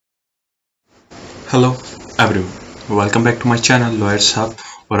Hello everyone, welcome back to my channel lawyers hub.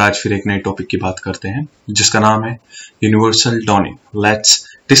 और आज फिर एक नए टॉपिक की बात करते हैं जिसका नाम है universal Downey. Let's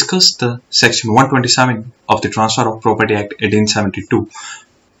discuss the section 127 of the transfer of property act 1872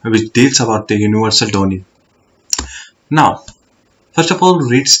 which deals about the universal donee. Now, first of all,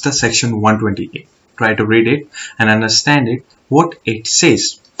 reads the section 128. Try to read it and understand it, what it says.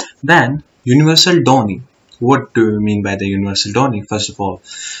 Then, universal donee. What do you mean by the universal donee? First of all,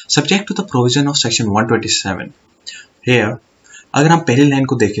 subject to the provision of section 127. Here, अगर हम पहली line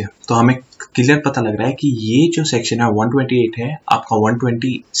को देखें तो हमें clear पता लग रहा है कि ये जो सेक्शन है 128 है आपका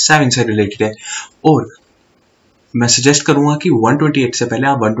 127 से रिलेटेड है। और मैं सजेस्ट करूंगा कि 128 से पहले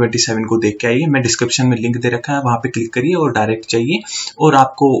आप 127 को देख के आइए। मैं डिस्क्रिप्शन में लिंक दे रखा है, वहां पे क्लिक करिए और डायरेक्ट जाइए और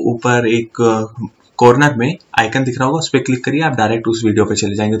आपको ऊपर एक कॉर्नर में आइकन दिख रहा होगा, उस पर क्लिक करिए, आप डायरेक्ट उस वीडियो पे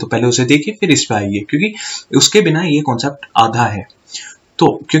चले जाएंगे। तो पहले उसे देखिए फिर इस पे आइए, क्योंकि उसके बिना ये कॉन्सेप्ट आधा है। तो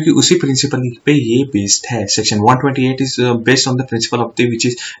क्योंकि उसी प्रिंसिपल पे ये बेस्ड है। Section 128 is based on the principle of the which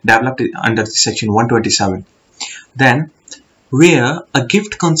is developed under the section 127. Then where a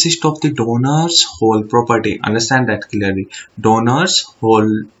gift consists of the donor's whole property. Understand that clearly. Donor's whole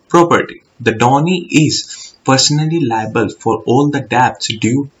property. The donee is personally liable for all the debts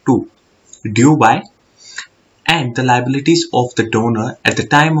due by and the liabilities of the donor at the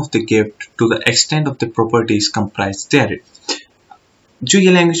time of the gift to the extent of the property is comprised therein. जो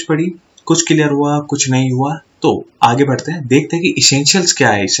ये language पढ़ी, कुछ clear हुआ, कुछ नहीं हुआ, तो आगे बढ़ते हैं, देखते हैं कि इसेंशियल्स क्या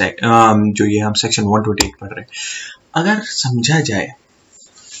है इस जो ये हम सेक्शन 128 पढ़ रहे हैं। अगर समझा जाए,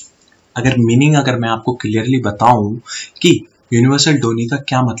 अगर मीनिंग अगर मैं आपको क्लियरली बताऊं कि यूनिवर्सल डोनी का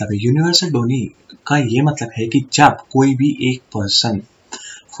क्या मतलब है। यूनिवर्सल डोनी का ये मतलब है कि जब कोई भी एक पर्सन,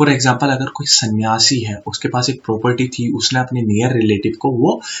 फॉर एग्जाम्पल अगर कोई सन्यासी है, उसके पास एक प्रॉपर्टी थी, उसने अपने नियर रिलेटिव को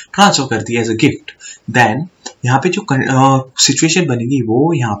वो ट्रांसफर कर दिया एज अ गिफ्ट, देन यहाँ पे जो सिचुएशन बनेगी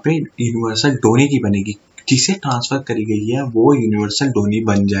वो यहाँ पे यूनिवर्सल डोनी की बनेगी। जिसे ट्रांसफर करी गई है वो यूनिवर्सल डोनी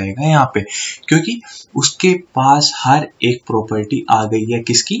बन जाएगा यहाँ पे, क्योंकि उसके पास हर एक प्रॉपर्टी आ गई है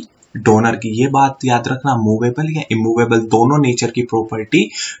किसकी, डोनर की। ये बात याद रखना, मूवेबल या इमूवेबल दोनों नेचर की प्रॉपर्टी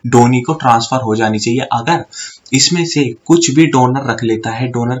डोनी को ट्रांसफर हो जानी चाहिए। अगर इसमें से कुछ भी डोनर रख लेता है,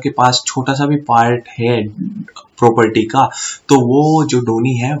 डोनर के पास छोटा सा भी पार्ट है प्रॉपर्टी का, तो वो जो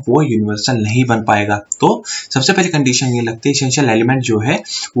डोनी है वो यूनिवर्सल नहीं बन पाएगा। तो सबसे पहले कंडीशन ये लगती है, एसेंशियल एलिमेंट जो है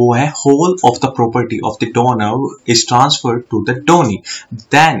वो है whole of the property of the donor is transferred to the Downey,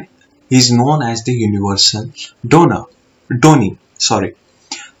 then is known as the universal Downey.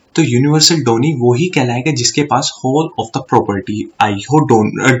 तो यूनिवर्सल डोनी वो ही कहलाएगा जिसके पास होल ऑफ द प्रॉपर्टी आई हो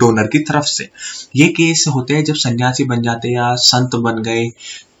डोनर की तरफ से। ये केस होते हैं जब सन्यासी बन जाते हैं या संत बन गए,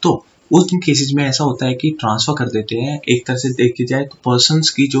 तो उन केसेस में ऐसा होता है कि ट्रांसफर कर देते हैं। एक तरह से देखी जाए तो पर्सन्स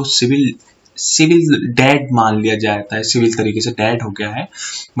की जो सिविल डेड मान लिया जाता है, सिविल तरीके से डेड हो गया है,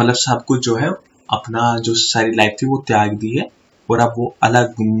 मतलब सब कुछ जो है अपना जो सारी लाइफ थी वो त्याग दी है और अब वो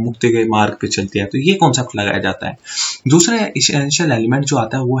अलग मुक्ति के मार्ग पे चलती है। तो ये कॉन्सेप्ट लगाया जाता है। दूसरा एसेंशियल एलिमेंट जो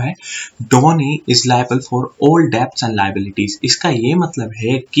आता है वो है Downey is liable for all debts and liabilities. इसका ये मतलब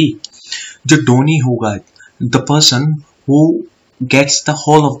है कि जो डोनी होगा, the person who gets the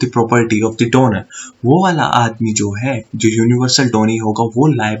whole of the property of the donor, वो वाला आदमी जो है, जो यूनिवर्सल डोनी होगा, वो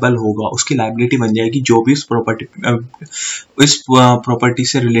लायबल होगा, उसकी लायबिलिटी बन जाएगी जो भी इस प्रॉपर्टी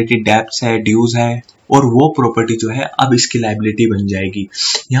से रिलेटेड डेब्ट्स है, ड्यूज है, और वो प्रॉपर्टी जो है अब इसकी लायबिलिटी बन जाएगी।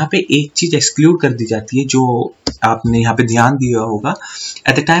 यहाँ पे एक चीज एक्सक्लूड कर दी जाती है जो आपने यहाँ पे ध्यान दिया होगा,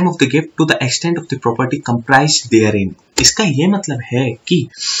 at the time of the gift to the extent of the property comprised देयरइन। इसका ये मतलब है कि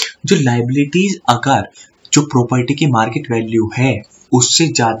जो लायबिलिटीज अगर जो प्रॉपर्टी की मार्केट वैल्यू है उससे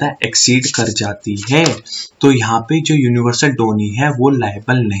ज्यादा एक्सीड कर जाती है, तो यहाँ पे जो यूनिवर्सल डोनी है वो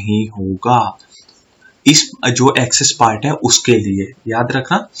लायबल नहीं होगा। इस जो एक्सेस पार्ट है उसके लिए याद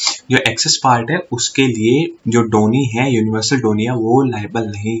रखना, जो एक्सेस पार्ट है उसके लिए जो डोनी है, यूनिवर्सल डोनी है, वो लायबल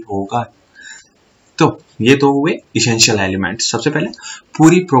नहीं होगा। तो ये तो हुए इसेंशियल एलिमेंट। सबसे पहले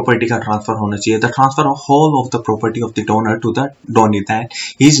पूरी प्रॉपर्टी का ट्रांसफर होना चाहिए। The transfer of whole of the property of the donor to the Downey, that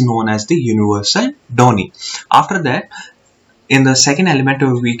is known as the universal Downey. After that, in the second element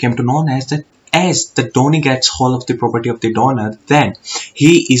we came to know as the donee gets hold of the property of the donor, then he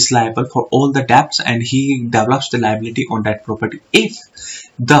is liable for all the debts and he develops the liability on that property. If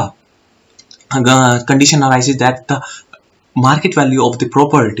the condition arises that the market value of the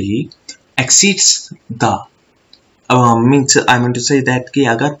property exceeds the means I mean to say that कि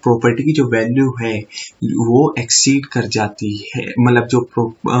अगर property की जो value है वो exceed कर जाती है, मतलब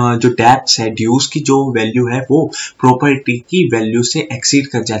जो डेब्ट्स है, ड्यूज की जो वैल्यू है वो प्रॉपर्टी की वैल्यू से एक्सीड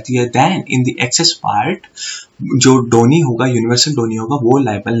कर जाती है, then in the access part जो डोनी होगा, यूनिवर्सल डोनी होगा, वो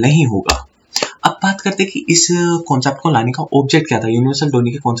लायबल नहीं होगा। अब बात करते हैं कि इस कॉन्सेप्ट को लाने का ऑब्जेक्ट क्या था, यूनिवर्सल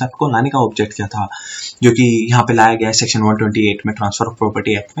डोनी के कॉन्सेप्ट को लाने का ऑब्जेक्ट क्या था, जो कि यहाँ पे लाया गया है सेक्शन 128 में, ट्रांसफर ऑफ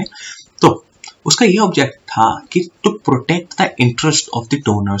प्रॉपर्टी एक्ट में। तो उसका ये ऑब्जेक्ट था कि to protect the interest of the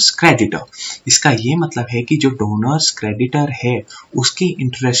donors creditor. इसका ये मतलब है कि जो डोनर्स क्रेडिटर है उसके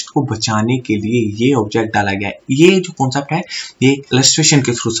इंटरेस्ट को बचाने के लिए ये ऑब्जेक्ट डाला गया है। ये जो कॉन्सेप्ट है ये इलस्ट्रेशन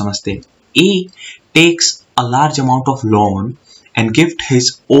के थ्रू समझते हैं। ए takes a large amount of loan and gift his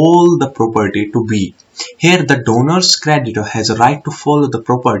all the property to B. Here the donor's creditor has a right to follow the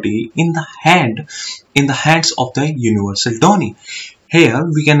property in the hands of the universal donee. Here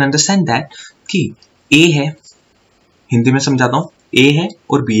we can understand that कि A है, हिंदी में समझाता हूँ, A है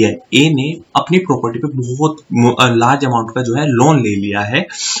और B है। A ने अपनी प्रॉपर्टी पे बहुत लार्ज अमाउंट का जो है लोन ले लिया है,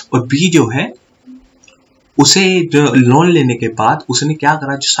 और B जो है उसे जो लोन लेने के बाद उसने क्या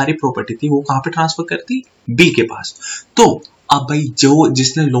करा, जो सारी प्रॉपर्टी थी वो कहाँ पे ट्रांसफर कर दी, बी के पास। तो अब भाई जो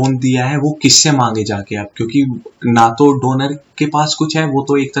जिसने लोन दिया है वो किससे मांगे जाके, अब क्योंकि ना तो डोनर के पास कुछ है, वो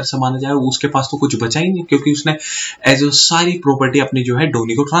तो एक तरह से माना जाए उसके पास तो कुछ बचा ही नहीं, क्योंकि उसने एज सारी प्रॉपर्टी अपनी जो है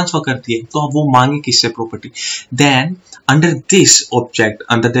डोनी को ट्रांसफर कर दी है। तो अब वो मांगे किससे property. Then under this object,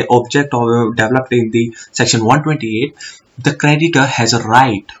 under the object developed in the section 128, the creditor has a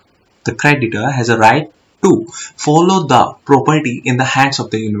right to follow the property in the hands of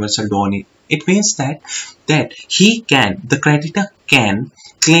the universal donee. It means that the creditor can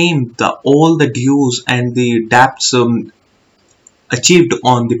claim all the dues and the debts achieved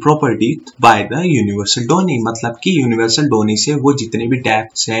on the property by the universal donee। मतलब कि universal Downey से वो जितने भी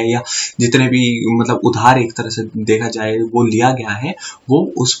debts है या जितने भी मतलब उधार एक तरह से देखा जाए वो लिया गया है,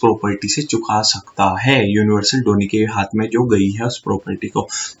 वो उस प्रॉपर्टी से चुका सकता है यूनिवर्सल डोनी के हाथ में जो गई है उस प्रॉपर्टी को।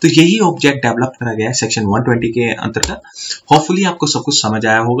 तो यही ऑब्जेक्ट डेवलप करा गया है सेक्शन 120 के अंतर्गत। होपफुली आपको सब कुछ समझ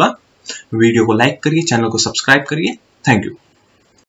आया होगा। वीडियो को लाइक करिए, चैनल को सब्सक्राइब करिए। Thank you.